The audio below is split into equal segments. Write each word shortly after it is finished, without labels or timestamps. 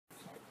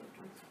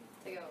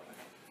to go.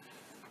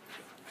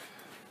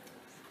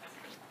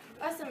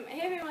 Awesome.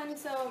 Hey everyone,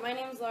 so my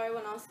name is Laura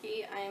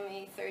Winalski. I'm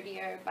a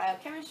third-year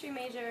biochemistry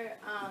major,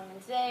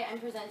 and today I'm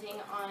presenting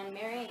on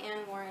Mary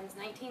Ann Warren's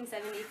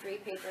 1973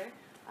 paper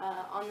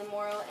on the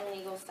moral and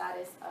legal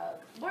status of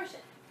abortion.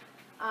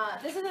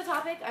 This is a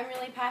topic I'm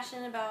really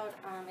passionate about.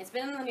 It's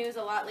been in the news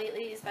a lot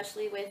lately,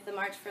 especially with the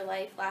March for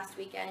Life last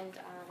weekend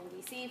in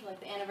D.C. for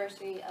the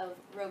anniversary of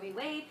Roe v.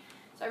 Wade.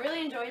 So I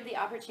really enjoyed the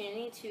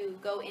opportunity to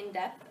go in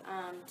depth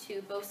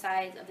to both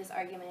sides of this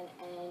argument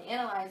and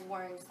analyze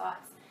Warren's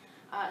thoughts.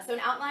 So an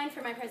outline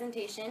for my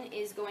presentation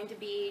is going to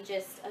be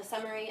just a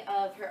summary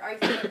of her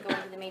argument, go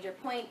into the major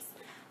points,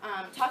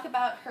 talk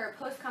about her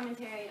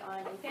post-commentary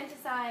on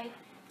infanticide,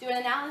 do an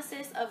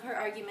analysis of her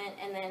argument,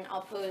 and then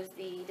I'll pose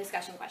the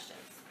discussion questions.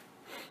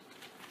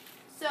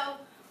 So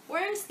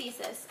Warren's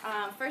thesis,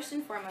 first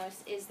and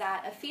foremost, is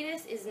that a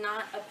fetus is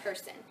not a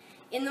person.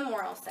 In the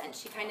moral sense,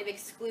 she kind of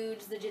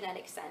excludes the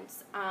genetic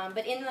sense,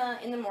 but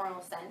in the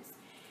moral sense.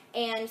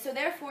 And so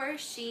therefore,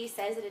 she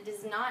says that it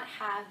does not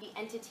have the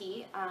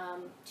entity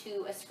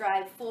to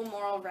ascribe full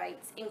moral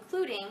rights,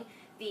 including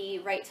the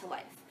right to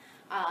life.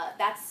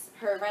 That's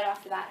her, right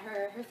after that,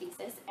 her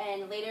thesis.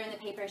 And later in the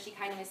paper, she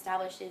kind of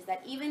establishes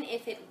that even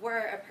if it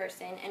were a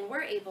person and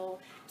were able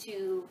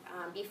to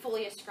be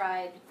fully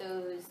ascribed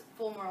those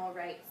full moral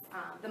rights,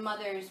 the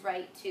mother's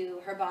right to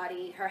her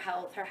body, her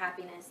health, her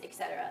happiness,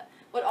 etc.,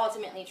 would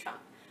ultimately trump,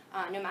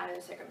 no matter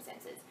the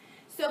circumstances.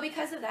 So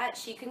because of that,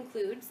 she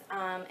concludes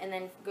and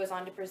then goes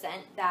on to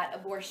present that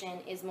abortion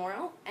is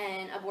moral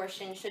and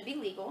abortion should be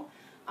legal,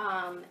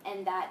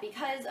 and that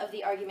because of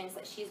the arguments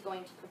that she's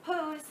going to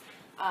propose,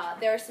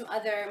 there are some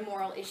other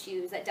moral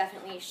issues that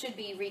definitely should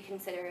be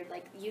reconsidered,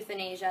 like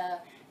euthanasia,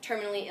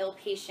 terminally ill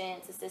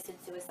patients, assisted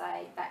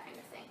suicide, that kind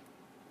of thing.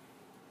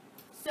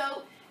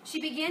 So she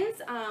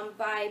begins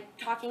by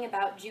talking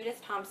about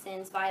Judith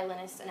Thompson's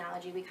violinist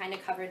analogy. We kind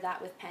of covered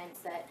that with Pence,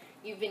 that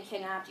you've been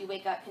kidnapped, you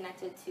wake up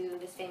connected to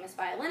this famous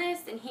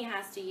violinist, and he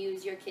has to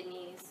use your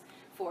kidneys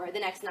for the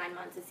next 9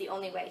 months. It's the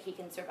only way he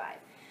can survive.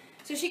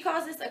 So she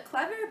calls this a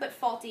clever but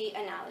faulty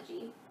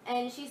analogy,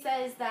 and she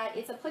says that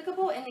it's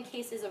applicable in the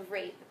cases of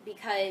rape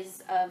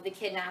because of the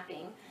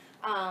kidnapping,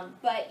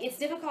 but it's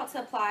difficult to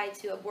apply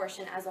to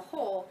abortion as a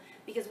whole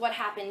because what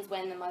happens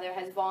when the mother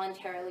has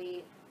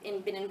voluntarily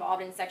been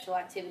involved in sexual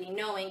activity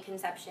knowing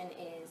conception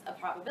is a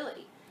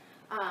probability.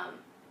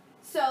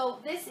 So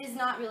this is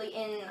not really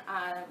in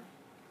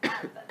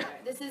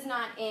this is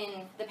not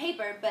in the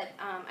paper, but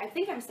I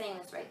think I'm saying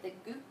this right. The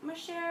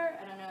Guttmacher,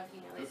 I don't know if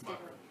you know this.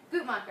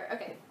 Guttmacher,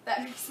 okay,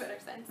 that makes better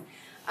sense.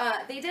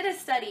 They did a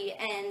study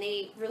and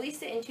they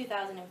released it in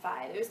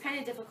 2005. It was kind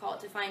of difficult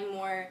to find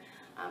more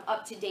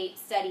up-to-date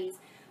studies,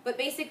 but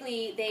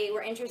basically they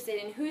were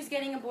interested in who's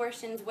getting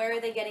abortions, where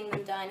are they getting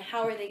them done,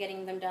 how are they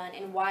getting them done,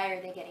 and why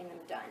are they getting them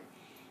done.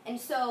 And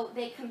so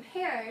they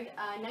compared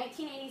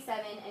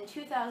 1987 and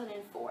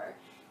 2004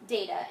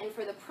 data, and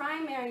for the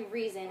primary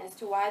reason as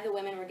to why the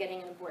women were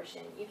getting an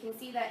abortion, you can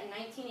see that in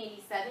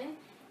 1987,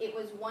 it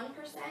was 1%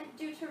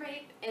 due to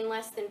rape and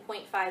less than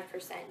 0.5%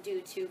 due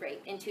to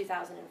rape in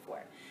 2004.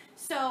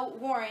 So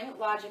Warren,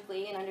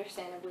 logically and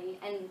understandably,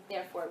 and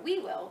therefore we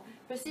will,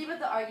 proceed with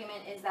the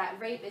argument is that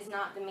rape is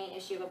not the main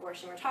issue of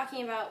abortion we're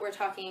talking about. We're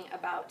talking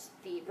about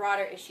the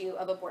broader issue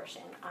of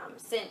abortion,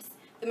 since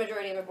the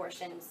majority of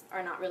abortions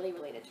are not really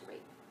related to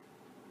rape.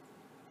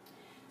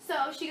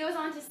 So she goes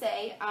on to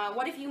say,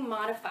 what if you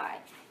modify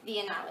the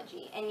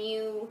analogy and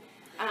you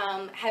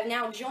have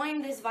now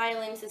joined this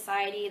violin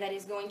society that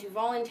is going to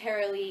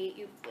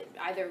voluntarily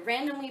either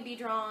randomly be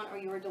drawn or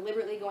you are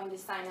deliberately going to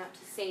sign up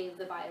to save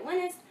the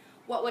violinist,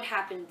 what would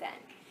happen then?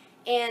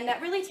 And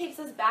that really takes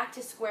us back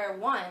to square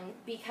one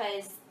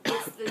because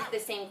it's the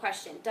same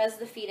question. Does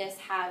the fetus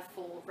have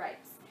full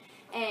rights?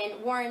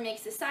 And Warren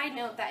makes a side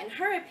note that in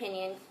her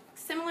opinion,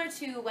 similar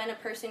to when a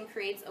person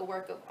creates a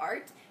work of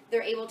art,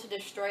 they're able to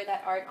destroy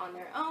that art on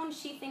their own.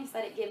 She thinks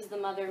that it gives the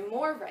mother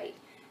more right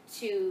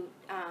to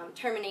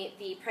terminate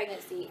the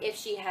pregnancy if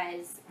she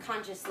has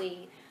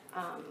consciously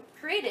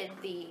created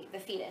the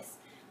fetus.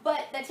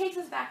 But that takes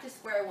us back to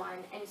square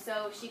one, and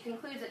so she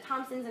concludes that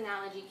Thompson's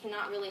analogy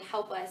cannot really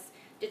help us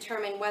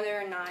determine whether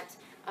or not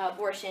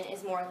abortion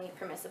is morally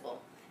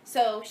permissible.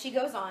 So she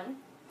goes on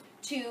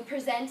to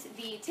present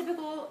the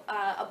typical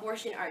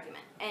abortion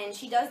argument, and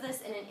she does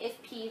this in an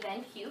if P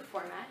then Q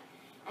format.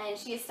 And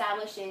she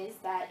establishes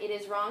that it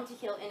is wrong to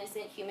kill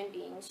innocent human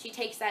beings. She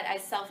takes that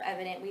as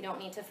self-evident. We don't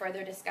need to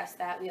further discuss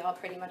that. We all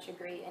pretty much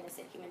agree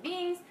innocent human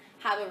beings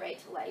have a right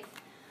to life.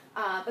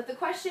 But the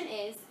question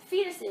is,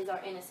 fetuses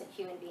are innocent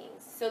human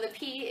beings. So the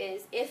P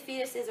is, if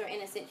fetuses are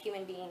innocent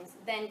human beings,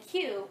 then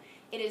Q,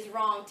 it is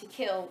wrong to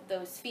kill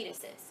those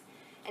fetuses.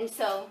 And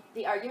so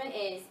the argument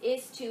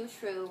is 2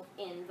 true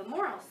in the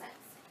moral sense?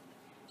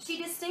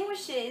 She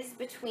distinguishes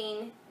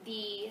between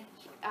the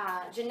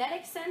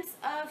genetic sense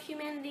of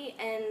humanity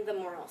and the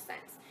moral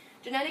sense.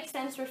 Genetic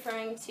sense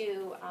referring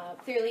to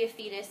clearly a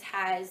fetus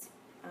has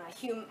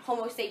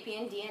Homo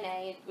sapien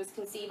DNA. It was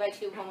conceived by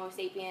 2 Homo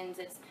sapiens.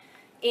 It's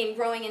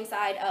growing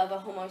inside of a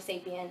Homo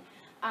sapien.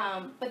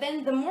 But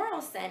then the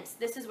moral sense,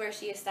 this is where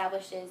she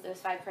establishes those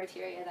 5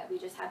 criteria that we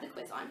just had the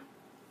quiz on.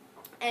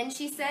 And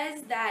she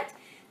says that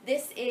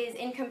this is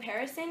in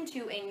comparison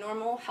to a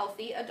normal,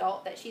 healthy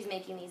adult that she's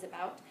making these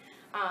about.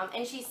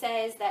 And she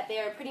says that they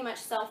are pretty much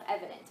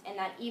self-evident, and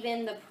that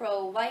even the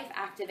pro-life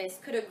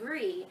activists could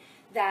agree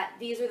that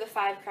these are the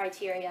 5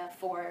 criteria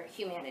for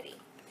humanity.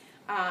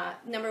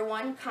 Number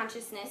 1,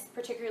 consciousness,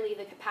 particularly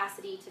the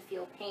capacity to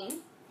feel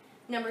pain.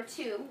 Number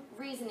 2,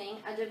 reasoning,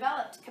 a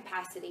developed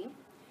capacity.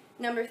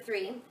 Number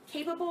 3,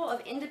 capable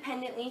of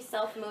independently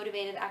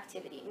self-motivated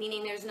activity,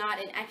 meaning there's not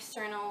an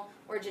external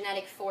or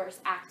genetic force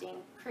acting,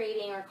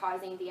 creating or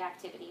causing the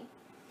activity.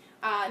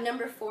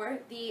 Number 4,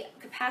 the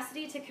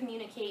capacity to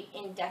communicate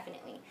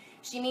indefinitely.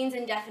 She means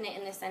indefinite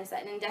in the sense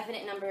that an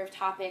indefinite number of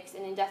topics,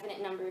 an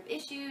indefinite number of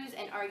issues,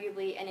 and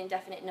arguably an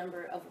indefinite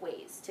number of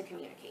ways to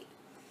communicate.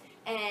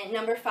 And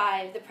number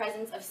 5, the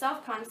presence of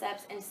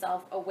self-concepts and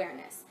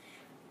self-awareness.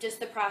 Just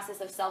the process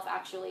of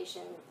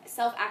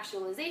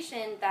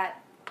self-actualization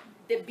that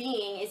the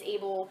being is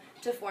able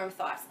to form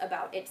thoughts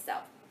about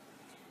itself.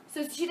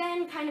 So she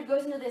then kind of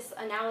goes into this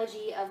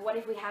analogy of what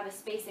if we have a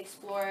space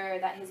explorer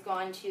that has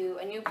gone to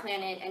a new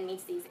planet and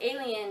meets these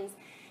aliens,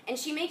 and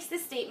she makes the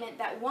statement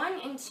that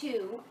 1 and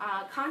 2,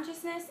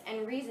 consciousness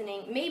and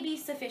reasoning, may be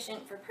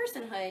sufficient for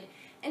personhood,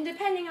 and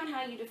depending on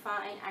how you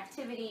define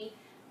activity,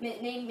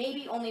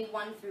 maybe only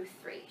 1 through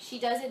 3. She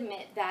does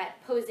admit that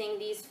posing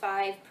these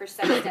 5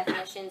 precise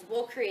definitions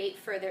will create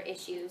further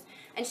issues,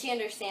 and she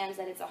understands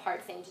that it's a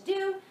hard thing to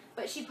do,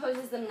 but she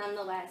poses them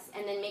nonetheless,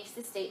 and then makes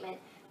the statement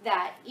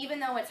that even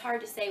though it's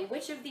hard to say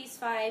which of these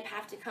 5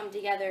 have to come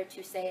together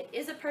to say it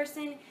is a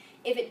person,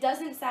 if it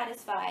doesn't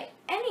satisfy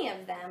any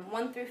of them,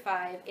 1 through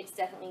 5, it's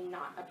definitely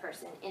not a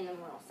person in the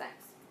moral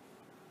sense.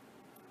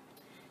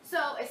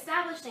 So,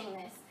 establishing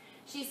this,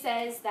 she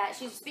says that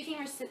she's speaking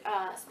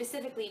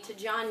specifically to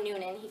John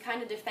Noonan. He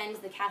kind of defends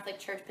the Catholic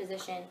Church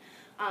position,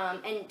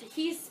 and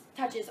he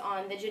touches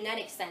on the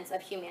genetic sense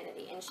of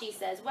humanity. And she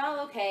says,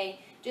 well, okay,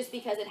 just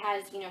because it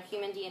has,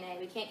 human DNA,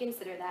 we can't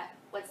consider that.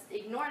 Let's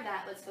ignore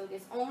that. Let's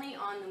focus only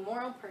on the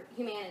moral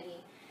humanity.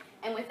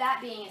 And with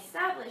that being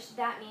established,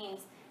 that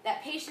means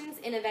that patients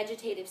in a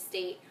vegetative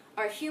state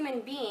are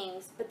human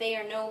beings, but they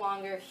are no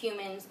longer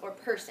humans or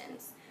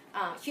persons.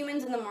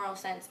 Humans in the moral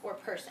sense or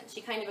persons. She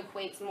kind of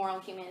equates moral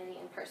humanity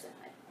and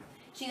personhood.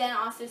 She then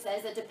also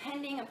says that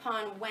depending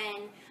upon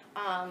when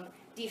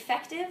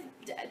defective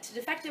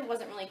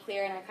wasn't really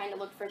clear, and I kind of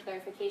looked for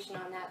clarification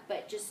on that,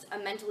 but just a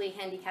mentally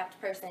handicapped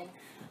person,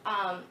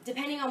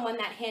 depending on when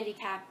that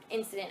handicap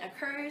incident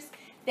occurs,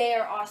 they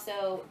are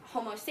also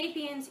Homo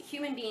sapiens,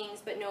 human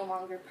beings, but no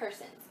longer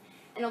persons.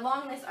 And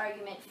along this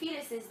argument,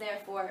 fetuses,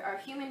 therefore,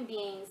 are human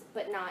beings,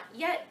 but not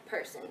yet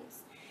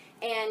persons.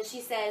 And she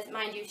says,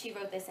 mind you, she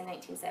wrote this in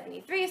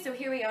 1973, so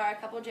here we are a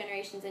couple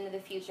generations into the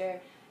future.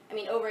 I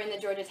mean, over in the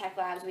Georgia Tech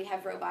labs, we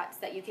have robots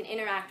that you can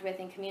interact with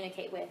and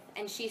communicate with.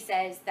 And she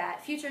says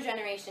that future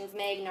generations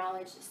may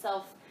acknowledge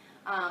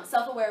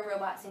self-aware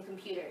robots and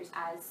computers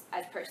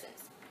as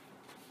persons.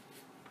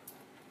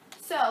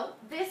 So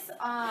this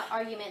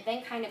argument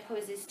then kind of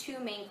poses 2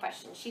 main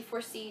questions. She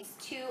foresees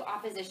 2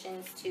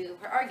 oppositions to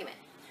her argument.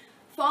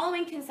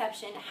 Following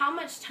conception, how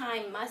much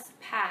time must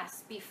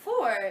pass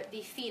before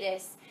the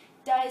fetus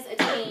does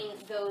attain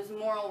those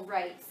moral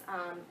rights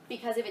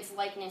because of its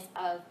likeness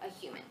of a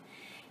human?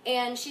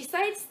 And she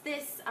cites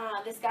this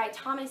guy,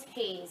 Thomas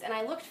Hayes, and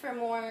I looked for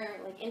more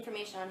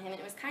information on him, and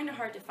it was kind of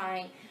hard to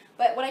find.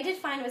 But what I did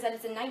find was that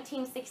it's a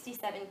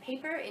 1967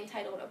 paper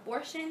entitled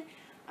Abortion.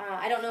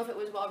 I don't know if it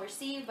was well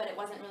received, but it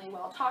wasn't really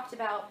well talked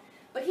about.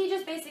 But he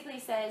just basically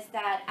says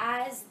that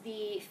as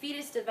the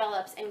fetus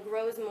develops and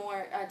grows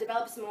more,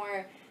 develops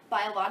more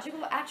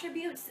biological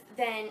attributes,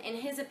 then in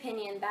his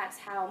opinion, that's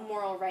how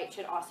moral rights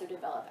should also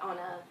develop on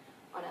a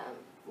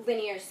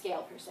linear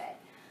scale per se.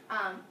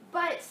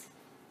 But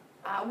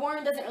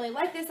Warren doesn't really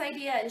like this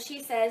idea, and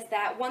she says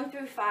that 1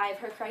 through 5,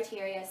 her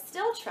criteria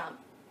still trump.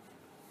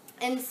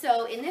 And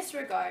so in this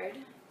regard,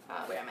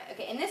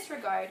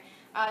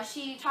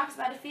 she talks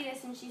about a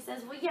fetus, and she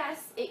says, well,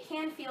 yes, it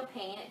can feel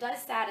pain. It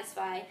does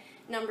satisfy,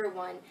 number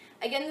 1.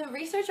 Again, the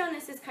research on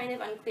this is kind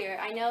of unclear.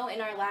 I know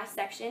in our last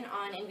section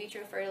on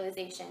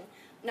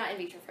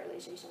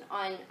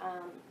on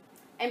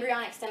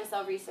embryonic stem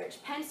cell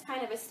research, Pence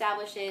kind of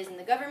establishes, and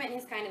the government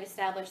has kind of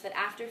established, that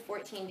after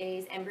 14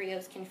 days,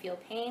 embryos can feel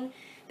pain.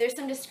 There's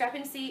some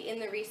discrepancy in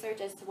the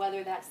research as to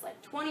whether that's like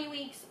 20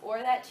 weeks or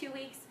that 2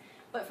 weeks.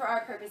 But for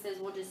our purposes,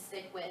 we'll just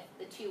stick with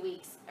the 2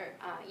 weeks,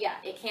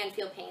 it can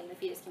feel pain, the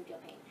fetus can feel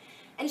pain.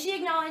 And she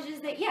acknowledges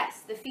that,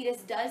 yes, the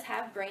fetus does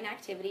have brain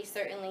activity.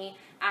 Certainly,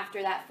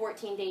 after that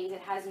 14 days, it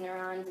has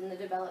neurons, and the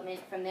development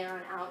from there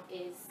on out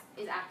is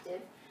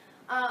active.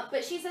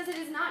 But she says it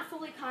is not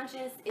fully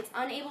conscious, it's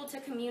unable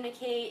to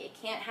communicate, it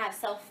can't have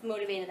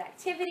self-motivated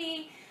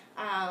activity,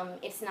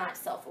 it's not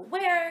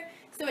self-aware,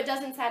 so it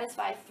doesn't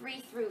satisfy 3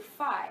 through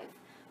 5.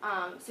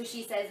 So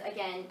she says,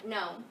 again,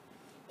 no.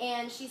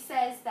 And she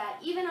says that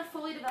even a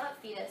fully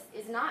developed fetus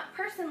is not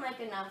person-like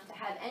enough to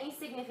have any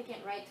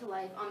significant right to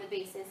life on the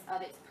basis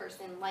of its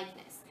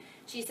person-likeness.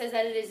 She says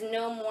that it is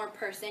no more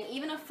person,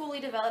 even a fully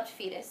developed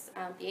fetus,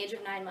 at the age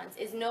of 9 months,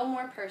 is no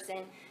more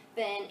person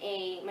than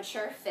a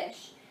mature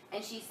fish.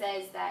 And she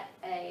says that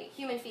a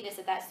human fetus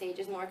at that stage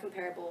is more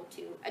comparable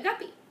to a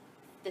guppy.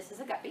 This is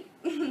a guppy.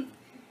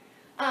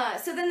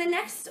 So then the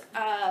next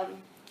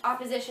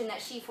opposition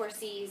that she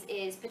foresees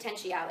is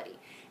potentiality.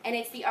 And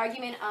it's the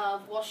argument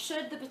of, well,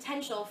 should the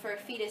potential for a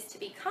fetus to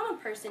become a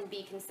person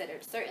be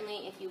considered?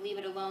 Certainly, if you leave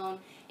it alone,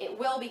 it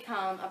will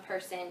become a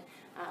person,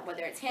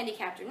 whether it's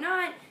handicapped or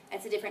not.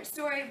 That's a different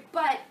story.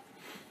 But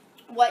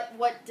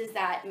what does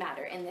that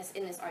matter in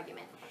this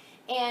argument?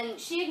 And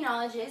she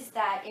acknowledges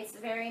that it's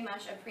very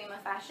much a prima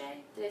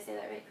facie. Did I say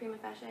that right? Prima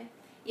facie?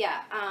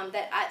 Yeah,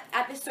 that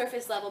at the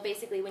surface level,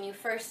 basically, when you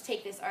first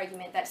take this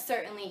argument, that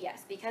certainly,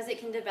 yes, because it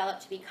can develop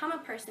to become a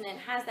person and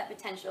has that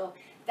potential,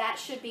 that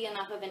should be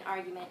enough of an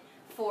argument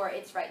for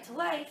its right to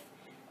life.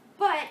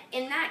 But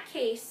in that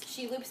case,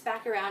 she loops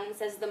back around and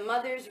says the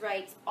mother's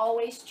rights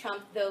always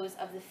trump those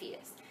of the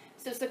fetus.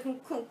 So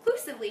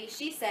conclusively,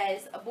 she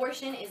says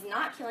abortion is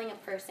not killing a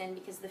person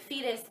because the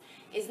fetus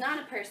is not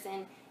a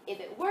person. If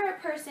it were a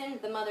person,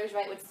 the mother's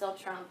right would still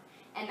trump,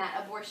 and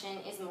that abortion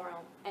is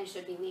moral and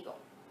should be legal.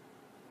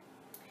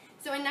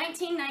 So in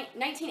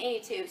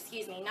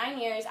 1982, 9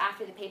 years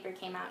after the paper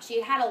came out,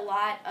 she had a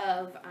lot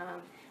of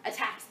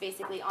attacks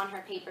basically on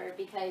her paper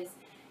because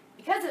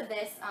of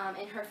this,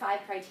 in her 5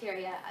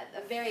 criteria,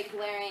 a very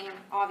glaring,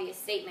 obvious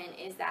statement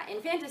is that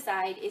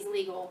infanticide is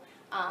legal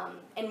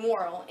and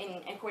moral,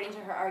 according to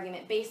her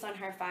argument, based on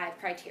her 5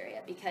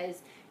 criteria,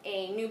 because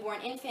a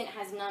newborn infant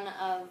has none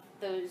of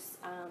those,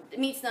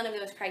 meets none of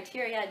those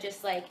criteria,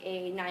 just like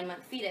a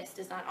 9-month fetus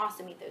does not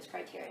also meet those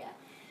criteria.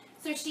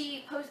 So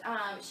she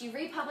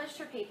republished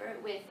her paper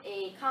with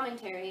a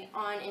commentary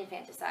on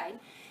infanticide,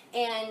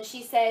 and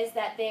she says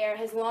that there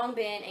has long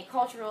been a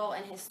cultural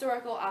and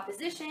historical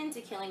opposition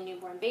to killing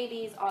newborn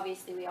babies.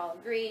 Obviously, we all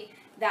agree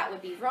that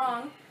would be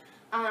wrong.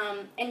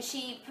 And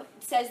she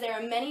says there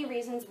are many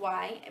reasons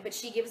why, but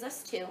she gives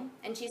us 2.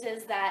 And she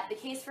says that the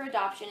case for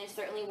adoption is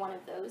certainly one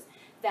of those,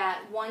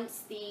 that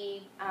once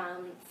the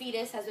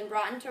fetus has been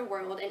brought into the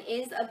world and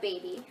is a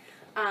baby,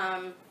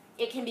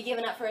 it can be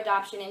given up for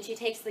adoption, and she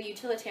takes the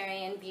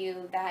utilitarian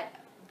view that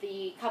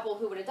the couple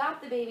who would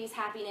adopt the baby's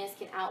happiness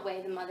can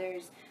outweigh the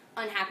mother's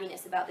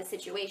unhappiness about the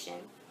situation.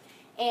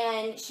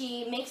 And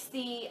she makes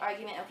the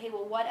argument, okay,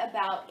 well, what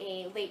about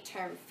a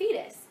late-term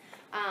fetus?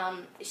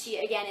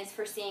 She, again, is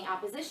foreseeing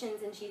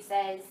oppositions, and she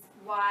says,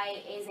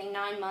 why is a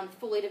 9-month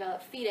fully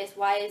developed fetus,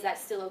 why is that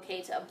still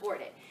okay to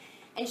abort it?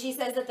 And she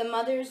says that the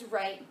mother's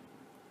right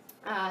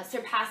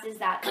surpasses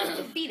that of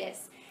the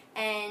fetus.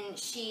 And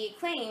she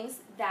claims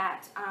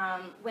that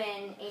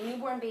when a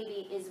newborn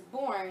baby is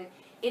born,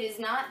 it is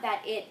not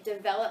that it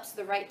develops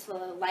the right to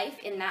life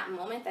in that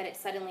moment, that it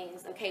suddenly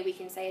is, okay, we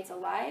can say it's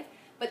alive,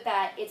 but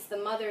that it's the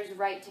mother's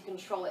right to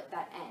control it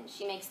that ends.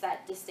 She makes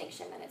that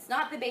distinction, that it's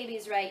not the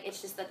baby's right,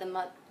 it's just that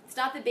it's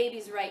not the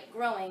baby's right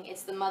growing,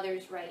 it's the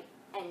mother's right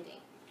ending.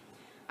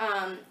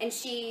 And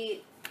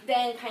she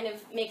then kind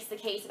of makes the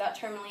case about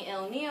terminally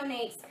ill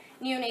neonates.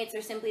 Neonates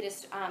are simply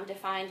just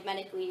defined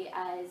medically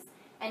as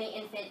any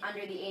infant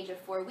under the age of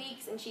 4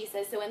 weeks, and she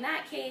says, so in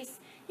that case,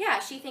 yeah,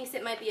 she thinks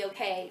it might be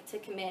okay to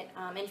commit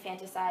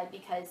infanticide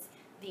because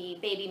the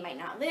baby might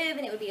not live,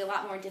 and it would be a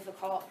lot more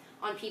difficult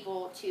on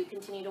people to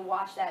continue to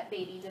watch that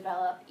baby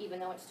develop, even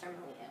though it's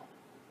terminally ill.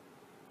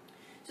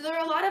 So there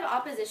are a lot of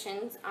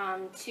oppositions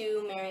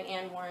to Mary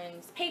Ann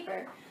Warren's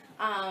paper,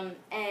 and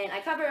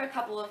I cover a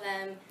couple of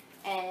them,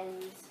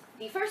 and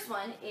the first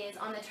one is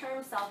on the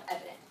term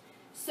self-evident.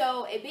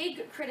 So a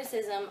big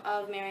criticism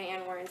of Mary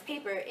Ann Warren's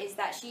paper is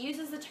that she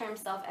uses the term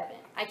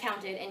self-evident. I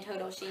counted in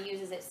total, she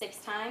uses it 6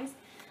 times.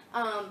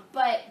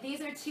 But these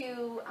are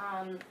 2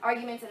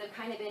 arguments that have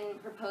kind of been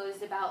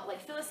proposed about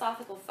like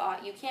philosophical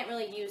thought. You can't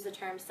really use the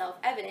term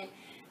self-evident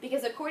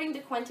because according to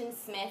Quentin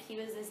Smith, he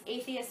was this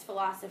atheist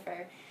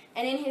philosopher,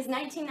 and in his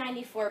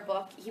 1994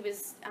 book, he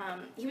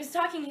wasn't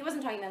talking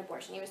about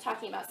abortion. He was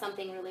talking about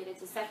something related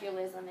to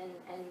secularism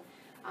and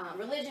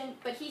religion,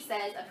 but he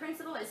says, a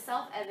principle is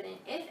self-evident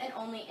if and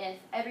only if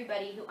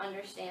everybody who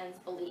understands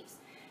believes.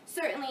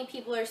 Certainly,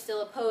 people are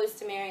still opposed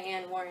to Mary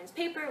Ann Warren's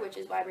paper, which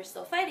is why we're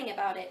still fighting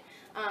about it.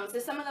 So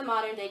some of the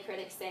modern-day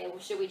critics say, well,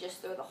 should we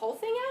just throw the whole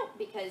thing out?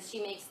 Because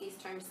she makes these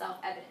terms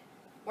self-evident.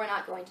 We're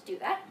not going to do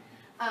that.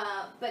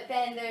 But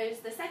then there's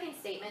the second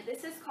statement.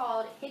 This is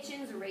called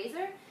Hitchens'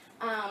 razor.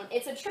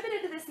 It's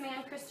attributed to this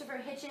man,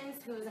 Christopher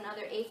Hitchens, who is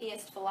another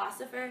atheist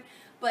philosopher,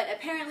 but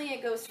apparently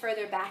it goes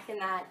further back than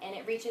that, and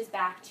it reaches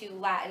back to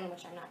Latin,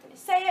 which I'm not going to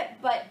say it,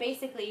 but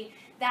basically,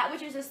 that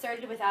which is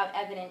asserted without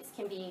evidence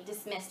can be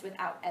dismissed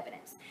without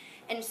evidence.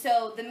 And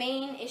so the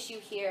main issue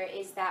here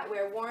is that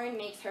where Warren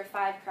makes her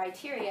 5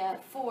 criteria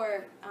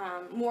for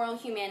moral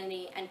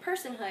humanity and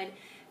personhood,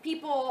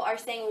 people are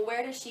saying, well,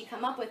 where does she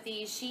come up with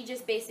these? She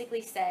just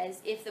basically says,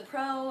 if the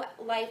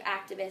pro-life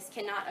activists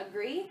cannot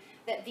agree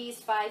that these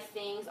 5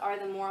 things are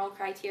the moral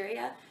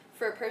criteria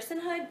for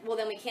personhood, well,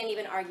 then we can't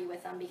even argue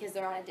with them because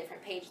they're on a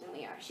different page than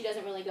we are. She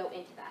doesn't really go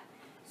into that.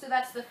 So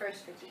that's the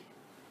first critique.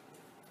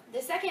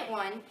 The second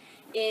one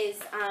is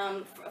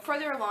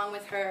further along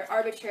with her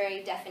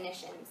arbitrary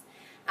definitions.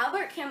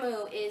 Albert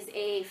Camus is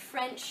a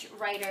French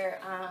writer.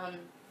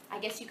 I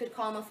guess you could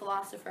call him a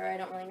philosopher. I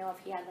don't really know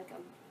if he had like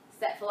a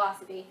set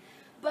philosophy.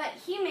 But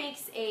he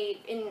makes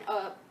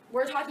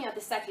we're talking about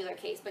the secular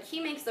case, but he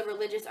makes the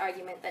religious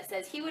argument that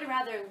says he would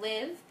rather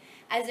live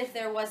as if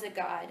there was a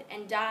God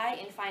and die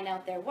and find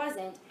out there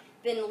wasn't,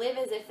 than live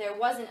as if there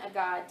wasn't a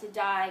God to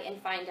die and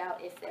find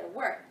out if there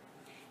were.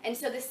 And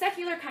so the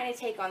secular kind of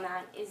take on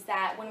that is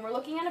that when we're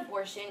looking at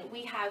abortion,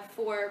 we have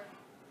four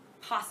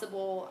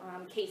possible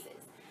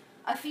cases.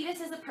 A fetus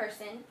is a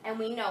person, and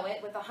we know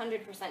it with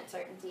 100%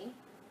 certainty.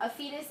 A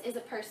fetus is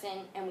a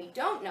person, and we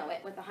don't know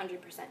it with 100%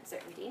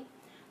 certainty.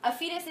 A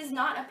fetus is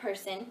not a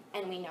person,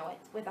 and we know it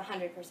with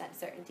 100%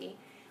 certainty.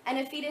 And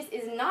a fetus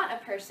is not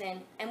a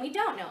person, and we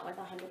don't know it with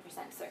 100%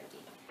 certainty.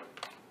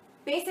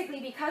 Basically,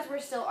 because we're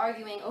still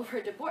arguing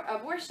over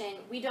abortion,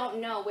 we don't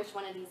know which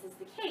one of these is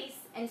the case,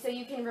 and so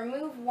you can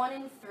remove 1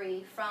 and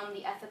 3 from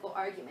the ethical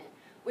argument,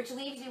 which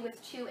leaves you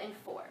with 2 and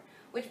 4,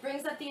 which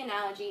brings up the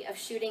analogy of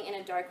shooting in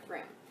a dark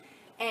room.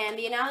 And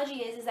the analogy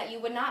is that you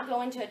would not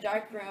go into a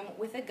dark room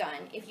with a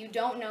gun if you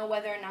don't know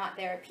whether or not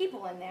there are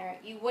people in there.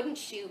 You wouldn't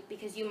shoot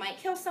because you might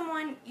kill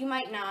someone, you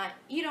might not,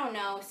 you don't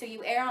know, so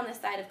you err on the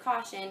side of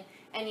caution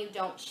and you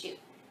don't shoot.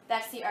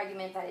 That's the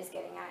argument that is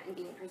getting at and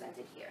being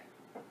presented here.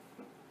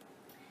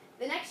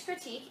 The next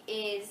critique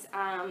is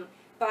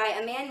by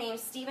a man named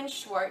Stephen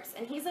Schwartz,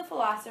 and he's a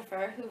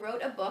philosopher who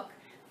wrote a book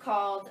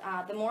called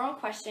The Moral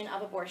Question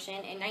of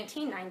Abortion in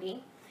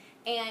 1990.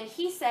 And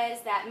he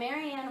says that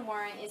Mary Ann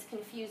Warren is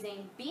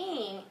confusing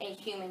being a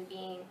human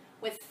being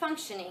with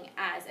functioning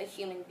as a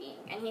human being.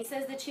 And he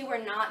says the two are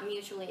not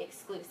mutually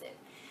exclusive.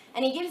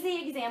 And he gives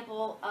the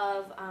example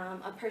of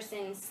a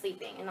person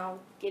sleeping. And I'll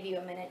give you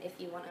a minute if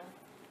you want to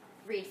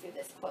read through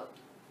this quote.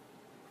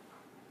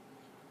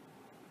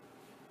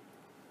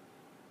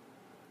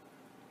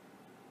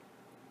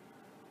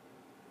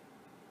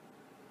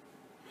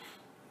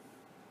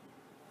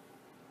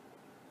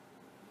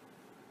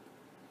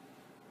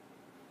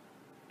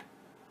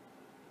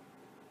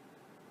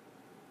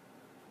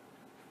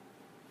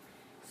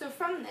 So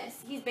from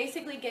this, he's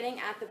basically getting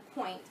at the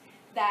point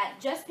that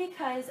just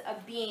because a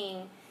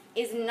being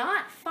is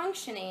not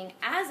functioning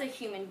as a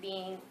human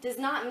being does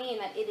not mean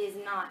that it is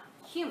not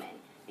human.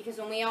 Because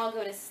when we all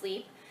go to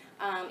sleep,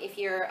 if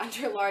you're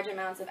under large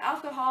amounts of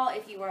alcohol,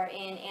 if you are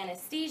in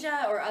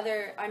anesthesia or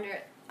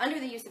under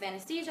the use of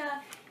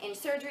anesthesia, in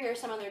surgery or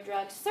some other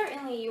drugs,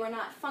 certainly you are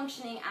not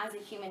functioning as a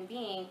human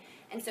being.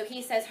 And so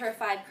he says her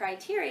 5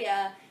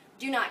 criteria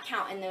do not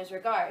count in those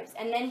regards.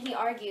 And then he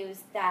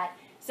argues that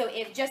so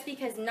if just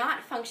because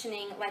not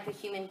functioning like a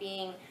human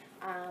being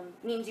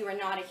means you are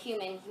not a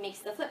human, he makes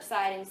the flip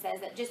side and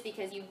says that just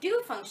because you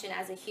do function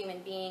as a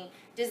human being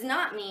does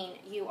not mean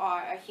you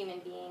are a human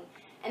being.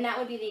 And that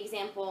would be the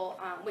example,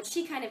 which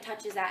she kind of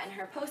touches at in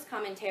her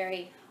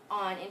post-commentary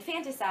on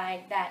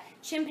infanticide, that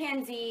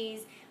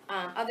chimpanzees,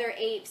 other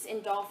apes,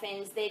 and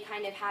dolphins, they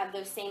kind of have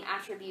those same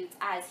attributes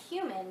as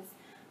humans.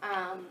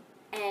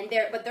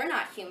 But they're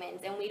not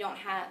humans, and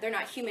they're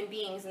not human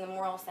beings in the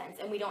moral sense,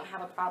 and we don't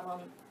have a problem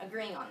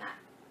agreeing on that.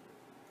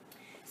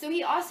 So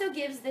he also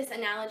gives this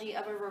analogy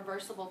of a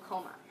reversible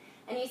coma.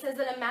 And he says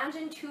that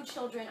imagine 2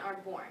 children are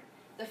born.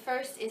 The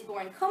first is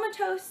born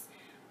comatose,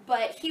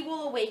 but he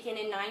will awaken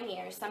in 9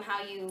 years.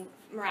 Somehow you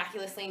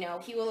miraculously know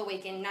he will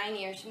awaken 9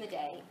 years from the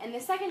day. And the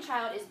second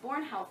child is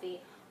born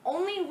healthy,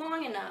 only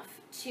long enough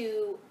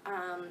to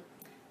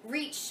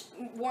reach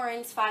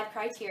Warren's 5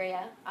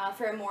 criteria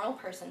for a moral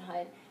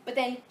personhood. But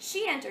then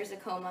she enters a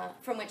coma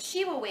from which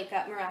she will wake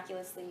up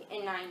miraculously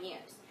in 9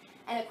 years.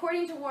 And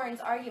according to Warren's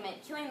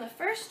argument, killing the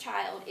first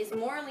child is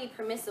morally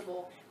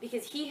permissible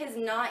because he has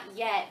not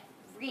yet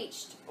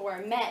reached or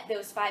met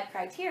those 5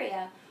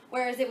 criteria,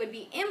 whereas it would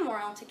be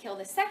immoral to kill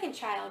the second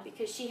child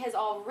because she has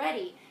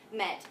already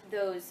met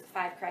those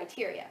 5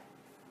 criteria.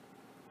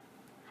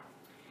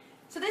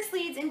 So this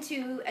leads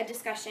into a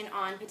discussion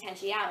on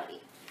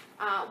potentiality.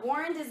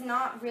 Warren does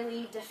not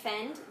really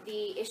defend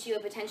the issue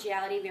of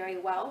potentiality very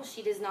well.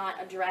 She does not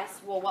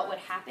address, well, what would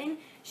happen?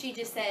 She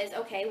just says,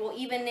 okay, well,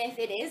 even if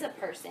it is a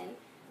person,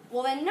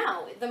 well, then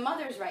no, the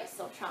mother's right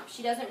still trumps.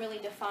 She doesn't really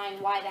define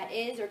why that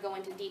is or go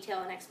into detail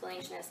and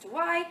explanation as to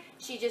why.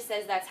 She just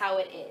says that's how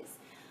it is.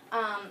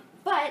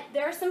 But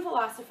there are some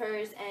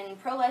philosophers and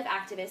pro-life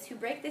activists who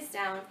break this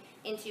down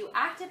into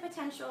active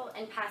potential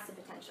and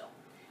passive potential.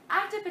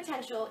 Active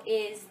potential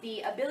is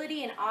the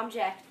ability an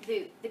object,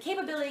 the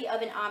capability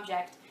of an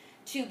object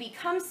to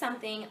become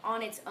something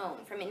on its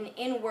own from an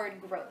inward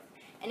growth.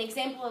 An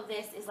example of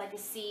this is like a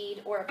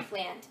seed or a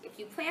plant. If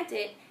you plant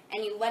it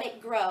and you let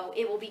it grow,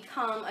 it will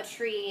become a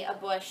tree, a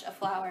bush, a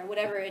flower,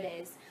 whatever it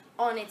is,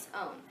 on its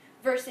own.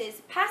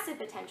 Versus passive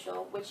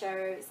potential, which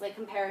are like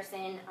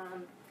comparison,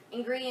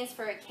 ingredients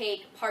for a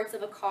cake, parts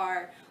of a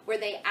car, where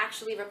they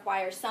actually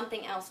require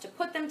something else to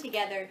put them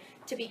together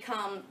to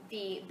become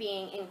the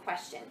being in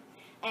question.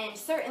 And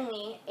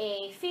certainly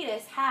a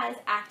fetus has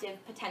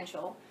active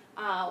potential,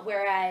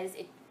 whereas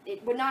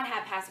it would not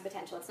have passive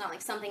potential. It's not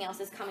like something else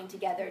is coming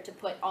together to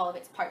put all of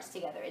its parts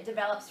together. It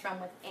develops from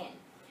within.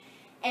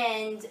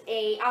 And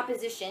a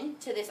opposition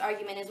to this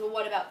argument is, well,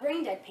 what about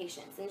brain-dead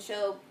patients? And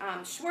so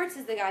Schwartz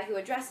is the guy who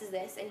addresses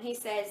this, and he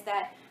says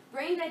that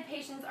brain-dead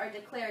patients are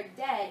declared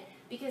dead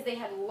because they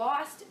have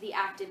lost the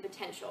active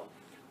potential,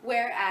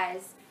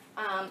 whereas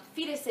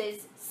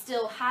fetuses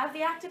still have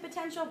the active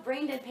potential.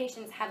 Brain-dead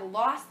patients have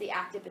lost the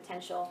active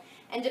potential,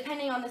 and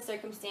depending on the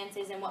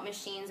circumstances and what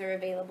machines are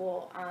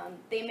available,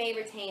 they may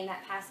retain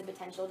that passive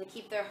potential to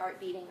keep their heart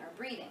beating or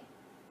breathing.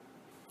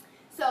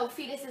 So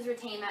fetuses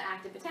retain that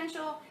active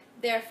potential,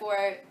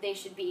 therefore they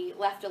should be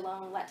left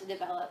alone, let to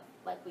develop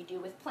like we do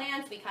with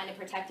plants. We kind of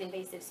protect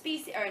invasive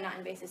species, or not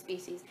invasive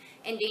species,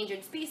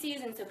 endangered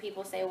species, and so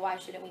people say, well, why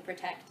shouldn't we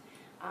protect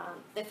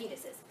the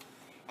fetuses?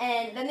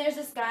 And then there's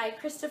this guy,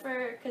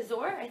 Christopher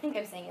Kazor, I think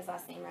I'm saying his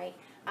last name right.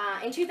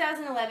 In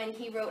 2011,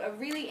 he wrote a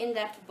really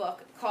in-depth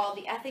book called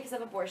The Ethics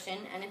of Abortion,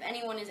 and if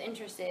anyone is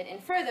interested in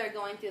further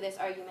going through this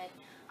argument,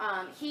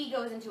 he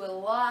goes into a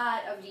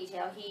lot of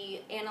detail.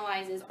 He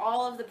analyzes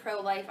all of the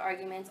pro-life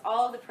arguments,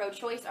 all of the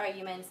pro-choice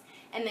arguments,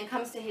 and then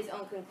comes to his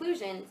own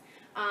conclusions.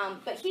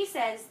 But he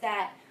says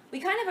that we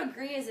kind of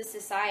agree as a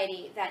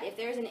society that if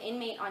there's an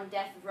inmate on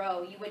death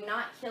row, you would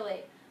not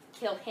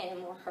kill him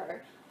or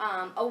her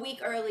a week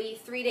early,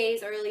 3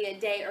 days early, a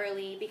day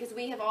early, because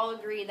we have all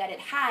agreed that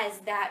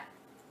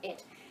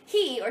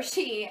he or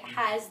she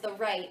has the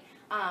right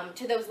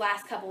to those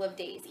last couple of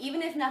days.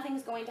 Even if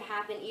nothing's going to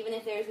happen, even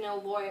if there's no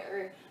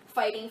lawyer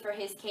fighting for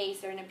his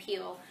case or an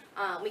appeal,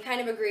 we kind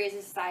of agree as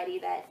a society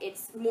that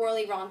it's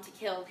morally wrong to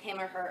kill him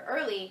or her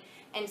early,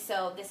 and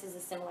so this is a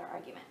similar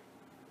argument.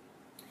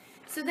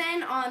 So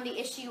then on the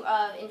issue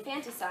of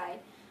infanticide,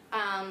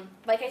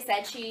 like I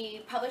said,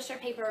 she published her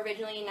paper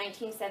originally in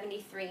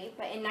 1973,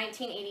 but in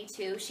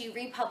 1982 she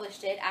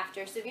republished it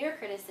after severe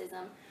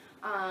criticism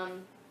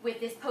with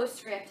this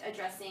postscript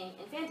addressing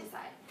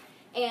infanticide.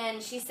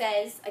 And she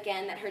says,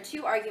 again, that her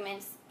two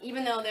arguments,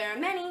 even though there are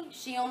many,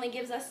 she only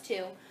gives us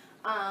two,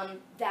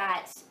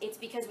 that it's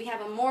because we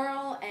have a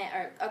moral,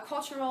 or a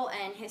cultural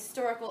and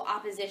historical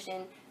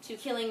opposition to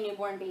killing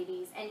newborn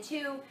babies, and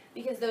two,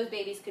 because those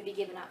babies could be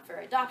given up for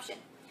adoption.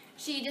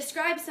 She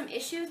describes some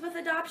issues with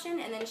adoption,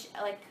 and then,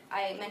 like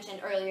I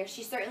mentioned earlier,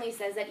 she certainly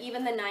says that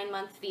even the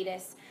 9-month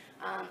fetus,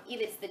 if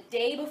it's the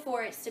day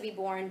before it's to be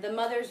born, the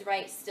mother's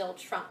right still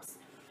trumps.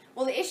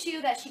 Well, the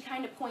issue that she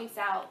kind of points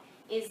out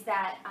is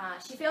that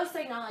she fails to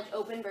acknowledge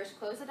open versus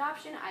closed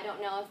adoption. I don't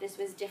know if this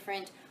was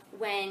different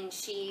when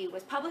she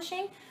was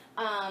publishing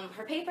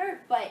her paper,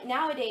 but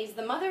nowadays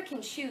the mother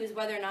can choose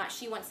whether or not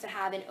she wants to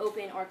have an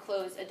open or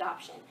closed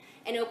adoption.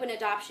 An open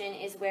adoption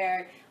is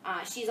where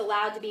she's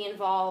allowed to be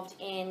involved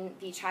in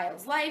the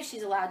child's life.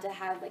 She's allowed to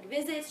have like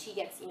visits. She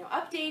gets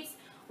updates.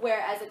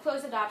 Whereas a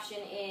closed adoption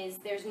is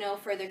there's no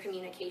further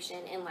communication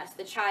unless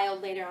the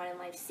child later on in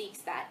life seeks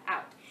that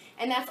out.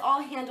 And that's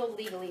all handled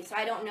legally. So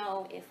I don't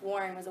know if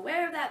Warren was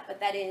aware of that, but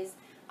that is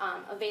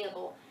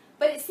available.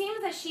 But it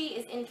seems that she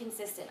is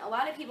inconsistent. A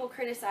lot of people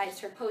criticized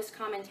her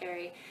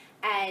post-commentary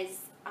as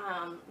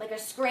like a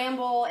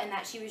scramble and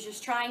that she was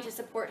just trying to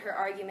support her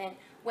argument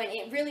when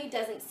it really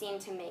doesn't seem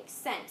to make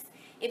sense.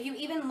 If you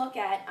even look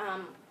at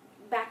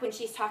back when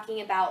she's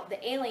talking about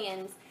the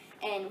aliens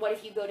and what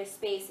if you go to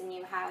space and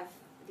you have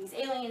these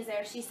aliens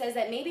there, she says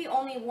that maybe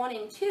only 1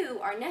 and 2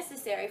 are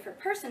necessary for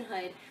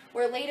personhood,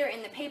 where later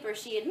in the paper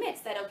she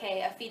admits that,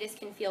 okay, a fetus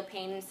can feel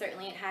pain and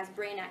certainly it has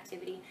brain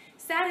activity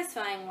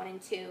satisfying 1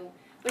 and 2,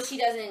 but she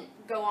doesn't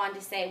go on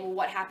to say, well,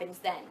 what happens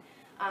then?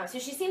 So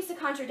she seems to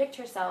contradict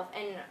herself,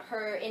 and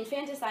her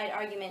infanticide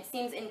argument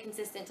seems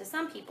inconsistent to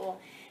some people,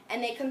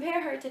 and they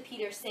compare her to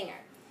Peter Singer.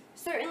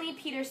 Certainly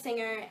Peter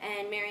Singer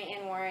and Mary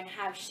Ann Warren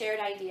have shared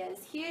ideas.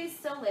 He is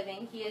still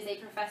living. He is a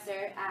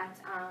professor at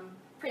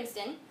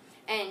Princeton,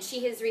 and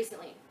she has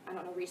recently, I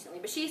don't know recently,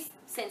 but she's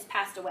since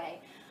passed away.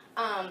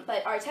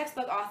 But our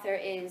textbook author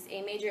is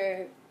a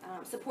major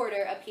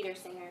supporter of Peter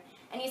Singer,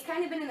 and he's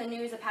kind of been in the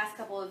news the past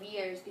couple of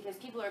years because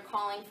people are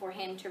calling for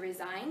him to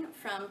resign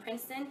from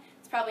Princeton.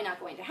 It's probably not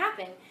going to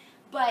happen,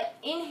 but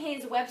in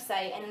his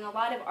website and in a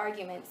lot of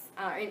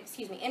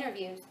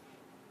interviews,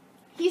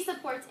 he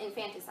supports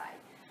infanticide.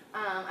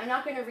 I'm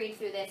not going to read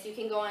through this. You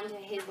can go onto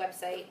his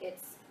website.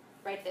 It's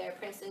right there,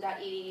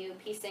 princeton.edu,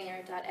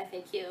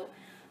 psinger.faq.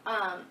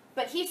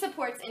 But he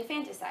supports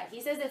infanticide.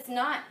 He says it's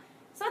not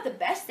the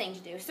best thing to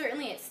do.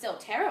 Certainly it's still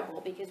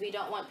terrible because we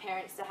don't want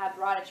parents to have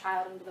brought a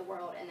child into the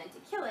world and then to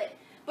kill it.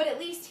 But at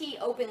least he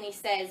openly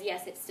says,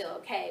 yes, it's still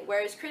okay.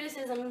 Whereas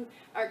criticism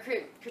or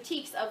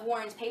critiques of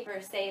Warren's paper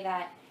say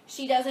that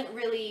she doesn't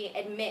really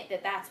admit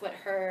that that's what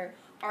her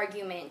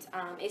argument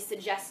is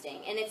suggesting.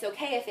 And it's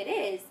okay if it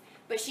is,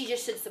 but she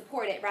just should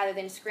support it rather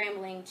than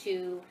scrambling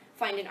to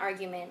find an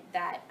argument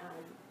that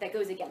that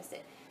goes against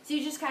it. So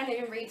you just kind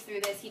of read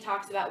through this. He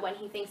talks about when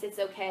he thinks it's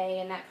okay,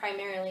 and that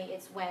primarily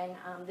it's when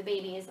the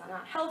baby is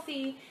not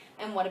healthy,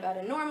 and what about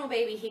a normal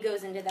baby? He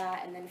goes into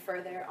that, and then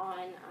further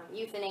on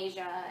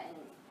euthanasia and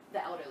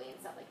the elderly and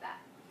stuff like that.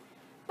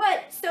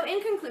 But, so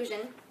in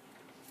conclusion,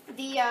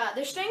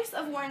 The strengths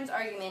of Warren's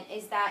argument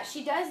is that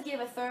she does give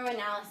a thorough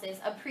analysis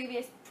of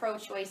previous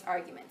pro-choice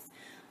arguments.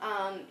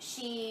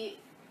 She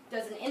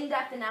does an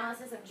in-depth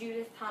analysis of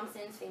Judith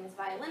Thomson's famous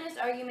violinist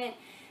argument,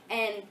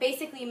 and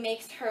basically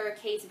makes her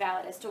case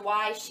valid as to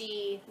why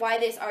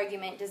this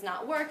argument does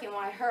not work and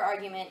why her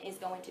argument is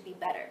going to be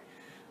better.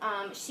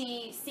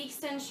 She seeks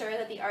to ensure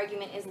that the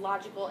argument is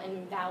logical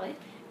and valid.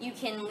 You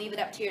can leave it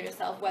up to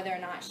yourself whether or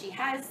not she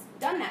has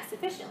done that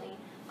sufficiently.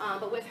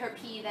 But with her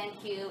P then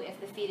Q, if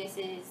the fetus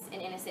is an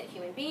innocent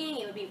human being,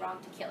 it would be wrong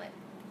to kill it.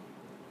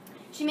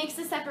 She makes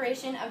the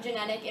separation of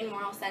genetic and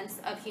moral sense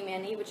of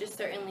humanity, which is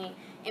certainly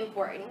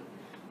important.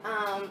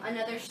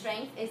 Another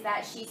strength is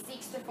that she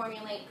seeks to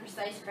formulate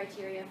precise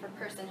criteria for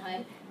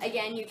personhood.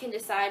 Again, you can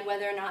decide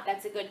whether or not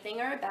that's a good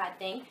thing or a bad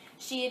thing.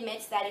 She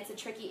admits that it's a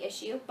tricky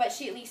issue, but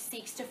she at least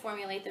seeks to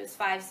formulate those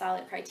 5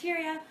 solid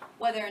criteria,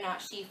 whether or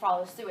not she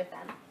follows through with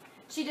them.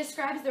 She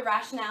describes the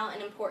rationale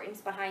and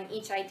importance behind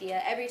each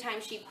idea. Every time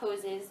she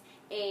poses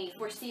a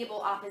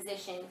foreseeable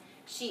opposition,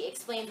 she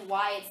explains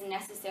why it's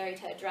necessary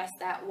to address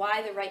that,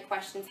 why the right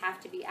questions have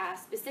to be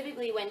asked.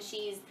 Specifically, when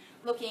she's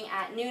looking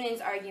at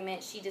Noonan's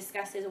argument, she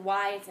discusses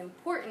why it's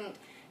important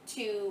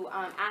to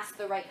ask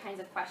the right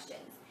kinds of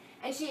questions.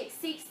 And she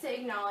seeks to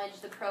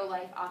acknowledge the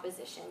pro-life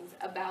oppositions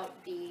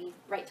about the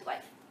right to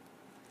life.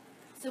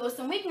 So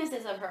some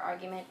weaknesses of her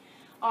argument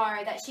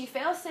are that she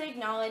fails to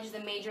acknowledge the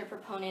major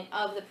proponent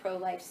of the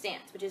pro-life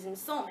stance, which is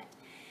ensoulment.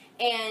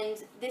 And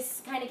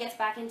this kind of gets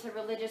back into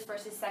religious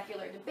versus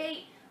secular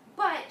debate,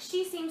 but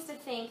she seems to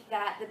think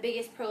that the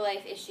biggest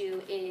pro-life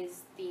issue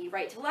is the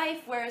right to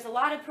life, whereas a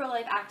lot of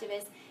pro-life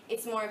activists,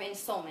 it's more of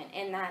ensoulment,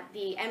 in that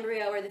the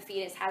embryo or the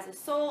fetus has a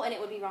soul, and it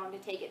would be wrong to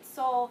take its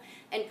soul,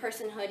 and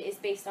personhood is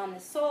based on the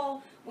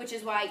soul, which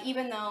is why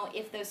even though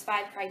if those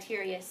 5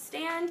 criteria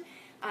stand,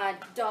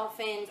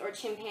 dolphins or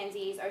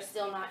chimpanzees are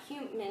still not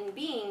human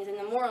beings in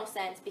the moral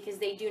sense because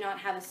they do not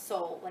have a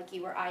soul like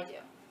you or I do.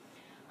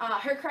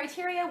 Her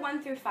criteria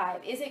 1 through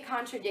 5, is it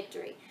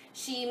contradictory?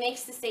 She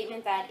makes the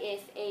statement that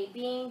if a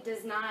being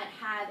does not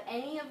have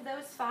any of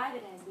those 5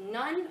 and has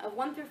none of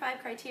 1 through 5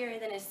 criteria,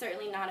 then it's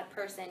certainly not a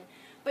person.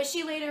 But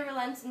she later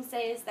relents and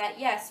says that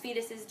yes,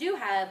 fetuses do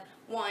have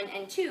 1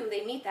 and 2,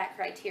 they meet that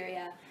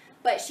criteria.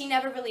 But she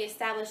never really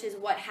establishes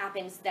what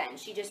happens then.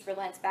 She just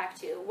relents back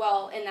to,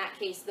 well, in that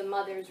case, the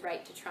mother's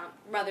right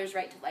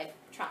to life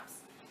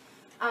trumps.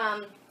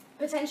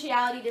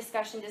 Potentiality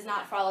discussion does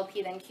not follow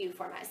P then Q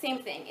format. Same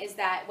thing, is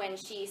that when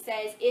she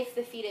says if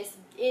the fetus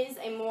is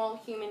a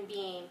moral human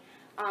being,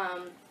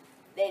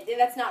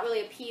 that's not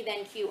really a P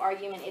then Q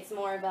argument. It's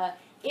more of a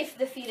if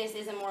the fetus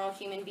is a moral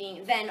human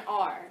being, then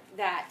are,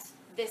 that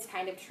this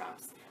kind of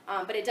trumps.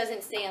 But it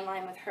doesn't stay in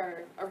line with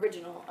her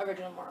original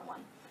moral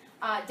one.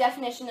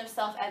 Definition of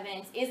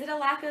self-evidence. Is it a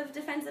lack of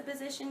defensive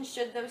position?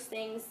 Should those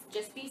things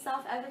just be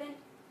self-evident?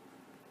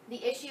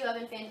 The issue of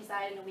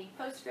infanticide in a weak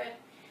postscript.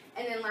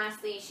 And then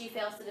lastly, she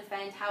fails to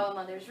defend how a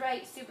mother's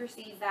right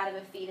supersedes that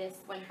of a fetus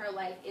when her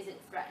life isn't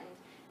threatened,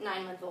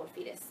 9-month-old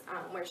fetus,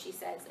 where she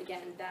says,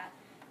 again, that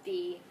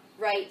the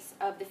rights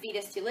of the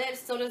fetus to live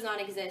still does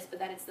not exist, but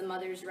that it's the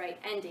mother's right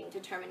ending to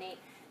terminate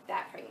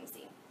that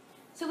pregnancy.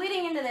 So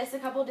leading into this, a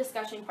couple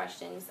discussion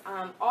questions.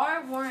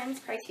 Are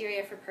Warren's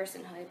criteria for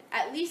personhood,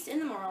 at least in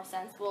the moral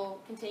sense, we'll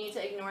continue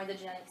to ignore the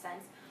genetic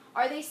sense,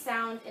 are they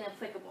sound and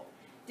applicable?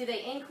 Do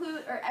they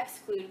include or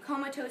exclude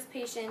comatose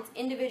patients,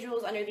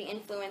 individuals under the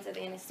influence of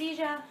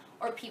anesthesia,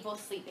 or people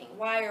sleeping?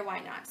 Why or why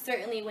not?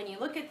 Certainly when you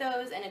look at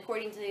those, and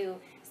according to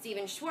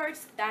Stephen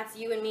Schwartz, that's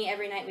you and me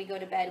every night we go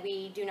to bed.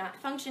 We do not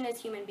function as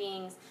human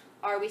beings.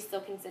 Are we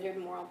still considered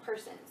moral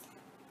persons?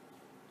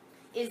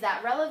 Is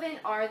that relevant?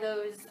 Are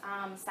those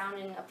sound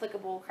and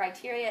applicable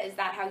criteria? Is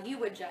that how you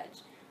would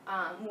judge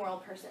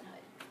moral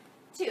personhood?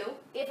 2,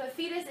 if a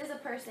fetus is a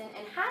person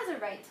and has a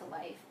right to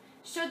life,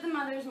 should the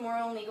mother's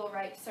moral and legal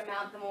rights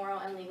surmount the moral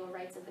and legal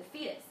rights of the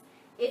fetus?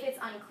 If it's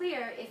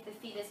unclear if the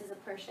fetus is a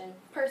person,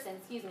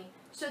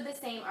 should the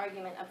same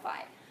argument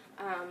apply?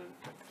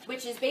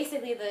 Which is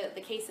basically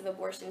the case of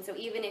abortion. So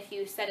even if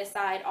you set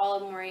aside all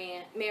of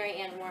Mary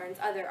Ann Warren's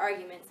other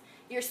arguments,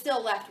 you're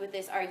still left with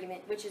this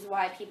argument, which is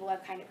why people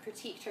have kind of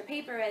critiqued her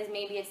paper as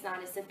maybe it's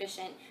not as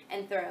sufficient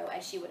and thorough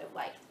as she would have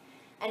liked.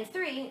 And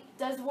 3,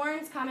 does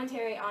Warren's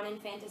commentary on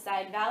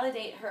infanticide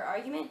validate her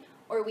argument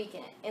or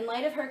weaken it? In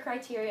light of her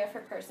criteria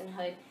for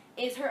personhood,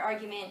 is her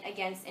argument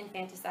against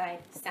infanticide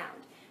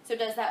sound? So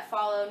does that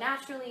follow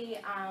naturally?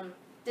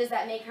 Does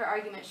that make her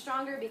argument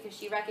stronger because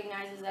she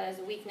recognizes that as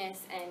a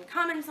weakness and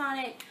comments on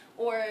it?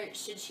 Or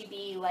should she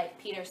be like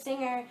Peter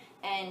Singer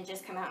and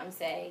just come out and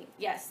say,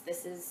 yes,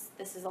 this is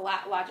a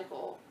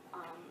logical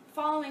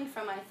following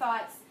from my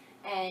thoughts,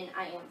 and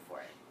I am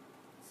for it.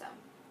 So.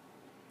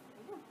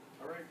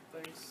 All right,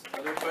 thanks.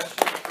 Other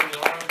questions for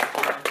Laura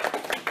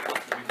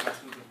before we go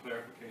through the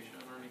clarification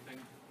or anything?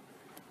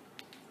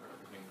 Or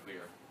everything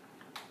clear?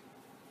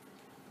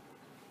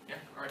 Yeah,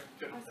 all right,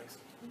 good, thanks.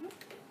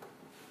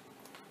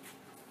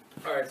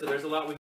 All right, so there's a lot we